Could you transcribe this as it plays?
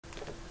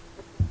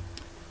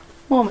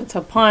moment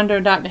to ponder,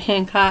 Dr.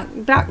 Hancock.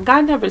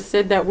 God never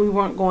said that we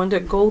weren't going to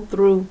go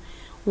through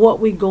what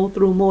we go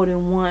through more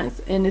than once.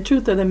 And the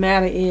truth of the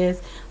matter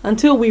is,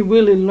 until we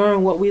really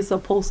learn what we're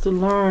supposed to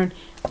learn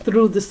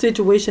through the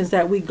situations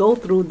that we go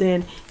through,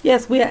 then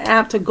yes, we are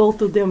apt to go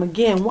through them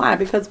again. Why?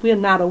 Because we're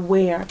not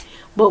aware.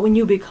 But when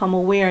you become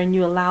aware and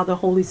you allow the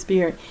Holy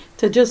Spirit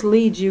to just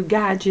lead you,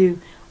 guide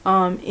you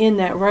in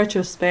that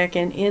retrospect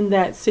and in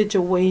that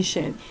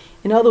situation.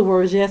 In other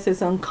words, yes,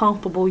 it's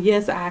uncomfortable.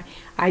 Yes, I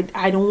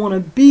don't want to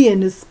be in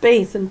this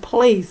space and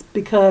place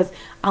because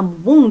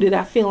I'm wounded.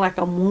 I feel like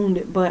I'm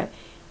wounded, but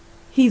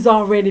He's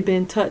already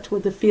been touched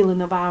with the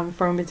feeling of our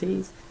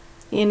infirmities.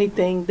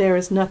 There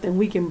is nothing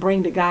we can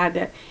bring to God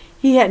that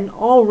He hadn't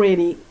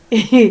already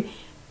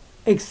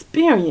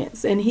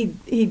experienced. And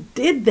He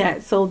did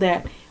that so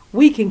that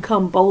we can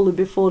come boldly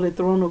before the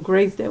throne of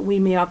grace, that we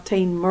may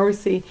obtain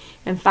mercy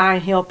and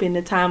find help in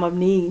the time of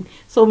need.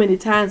 So many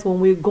times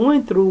when we're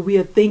going through, we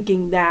are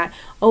thinking that,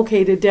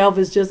 okay, the devil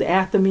is just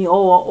after me,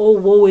 oh,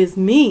 woe is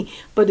me.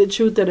 But the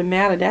truth of the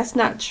matter, that's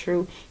not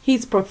true.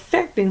 He's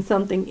perfecting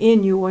something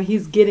in you, or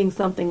He's getting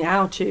something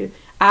out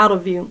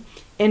of you.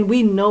 And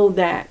we know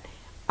that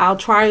our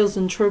trials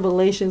and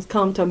tribulations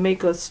come to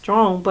make us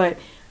strong, but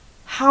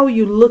how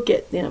you look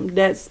at them,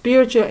 that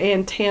spiritual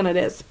antenna,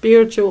 that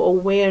spiritual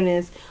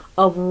awareness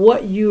of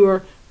what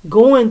you're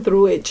going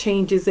through, it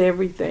changes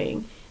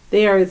everything.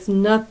 There is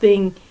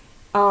nothing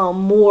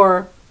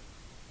more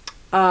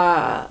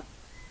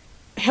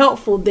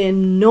helpful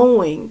than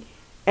knowing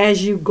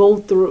as you go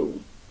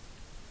through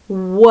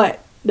what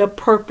the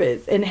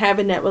purpose, and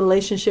having that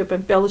relationship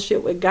and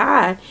fellowship with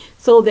God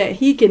so that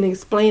He can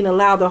explain,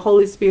 allow the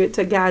Holy Spirit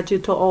to guide you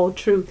to all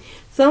truth.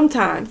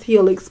 Sometimes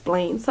He'll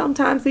explain,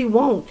 sometimes He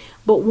won't.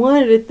 But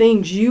one of the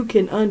things you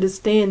can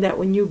understand, that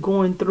when you're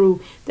going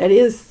through, that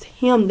is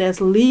Him that's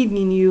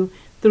leading you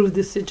through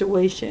the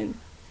situation.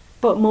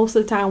 But most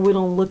of the time we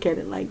don't look at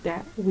it like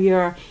that. We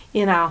are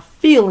in our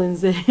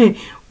feelings and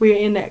we're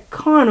in that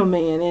carnal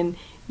man. And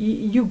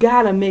you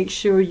got to make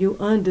sure you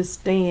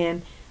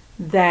understand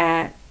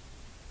that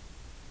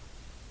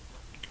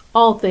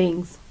all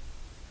things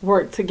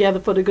work together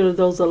for the good of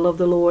those that love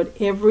the Lord.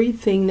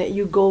 Everything that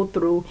you go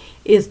through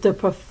is the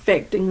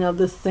perfecting of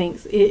the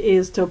saints. It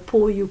is to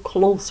pull you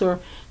closer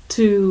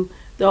to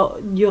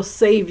your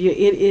Savior.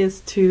 It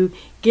is to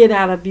get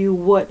out of you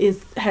what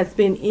has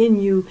been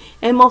in you.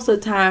 And most of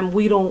the time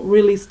we don't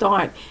really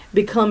start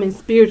becoming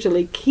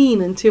spiritually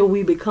keen until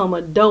we become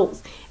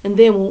adults. And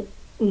then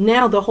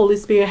now the Holy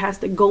Spirit has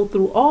to go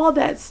through all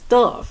that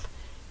stuff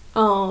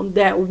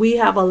that we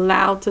have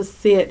allowed to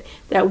sit,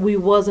 that we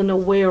wasn't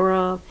aware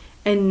of.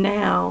 And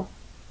now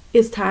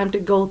it's time to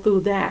go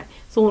through that.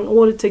 So in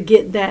order to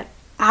get that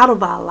out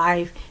of our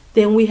life,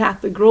 then we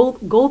have to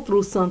go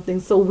through something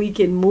so we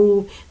can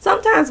move.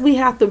 Sometimes we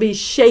have to be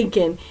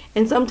shaken,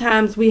 and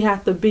sometimes we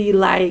have to be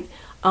like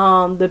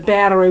the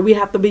battery. We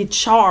have to be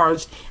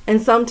charged,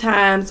 and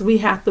sometimes we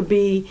have to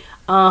be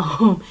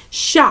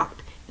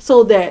shocked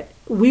so that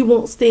we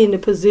won't stay in the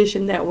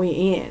position that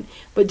we're in.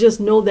 But just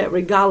know that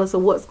regardless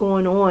of what's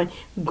going on,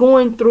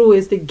 going through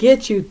is to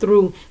get you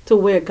through to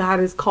where God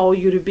has called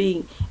you to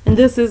be. And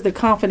this is the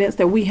confidence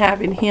that we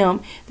have in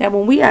Him, that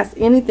when we ask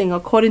anything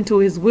according to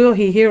His will,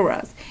 He hears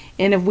us.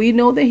 And if we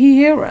know that He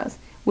hears us,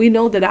 we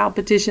know that our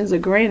petitions are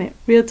granted.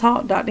 Real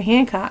talk, Dr.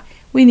 Hancock.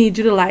 We need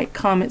you to like,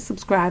 comment,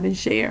 subscribe, and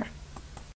share.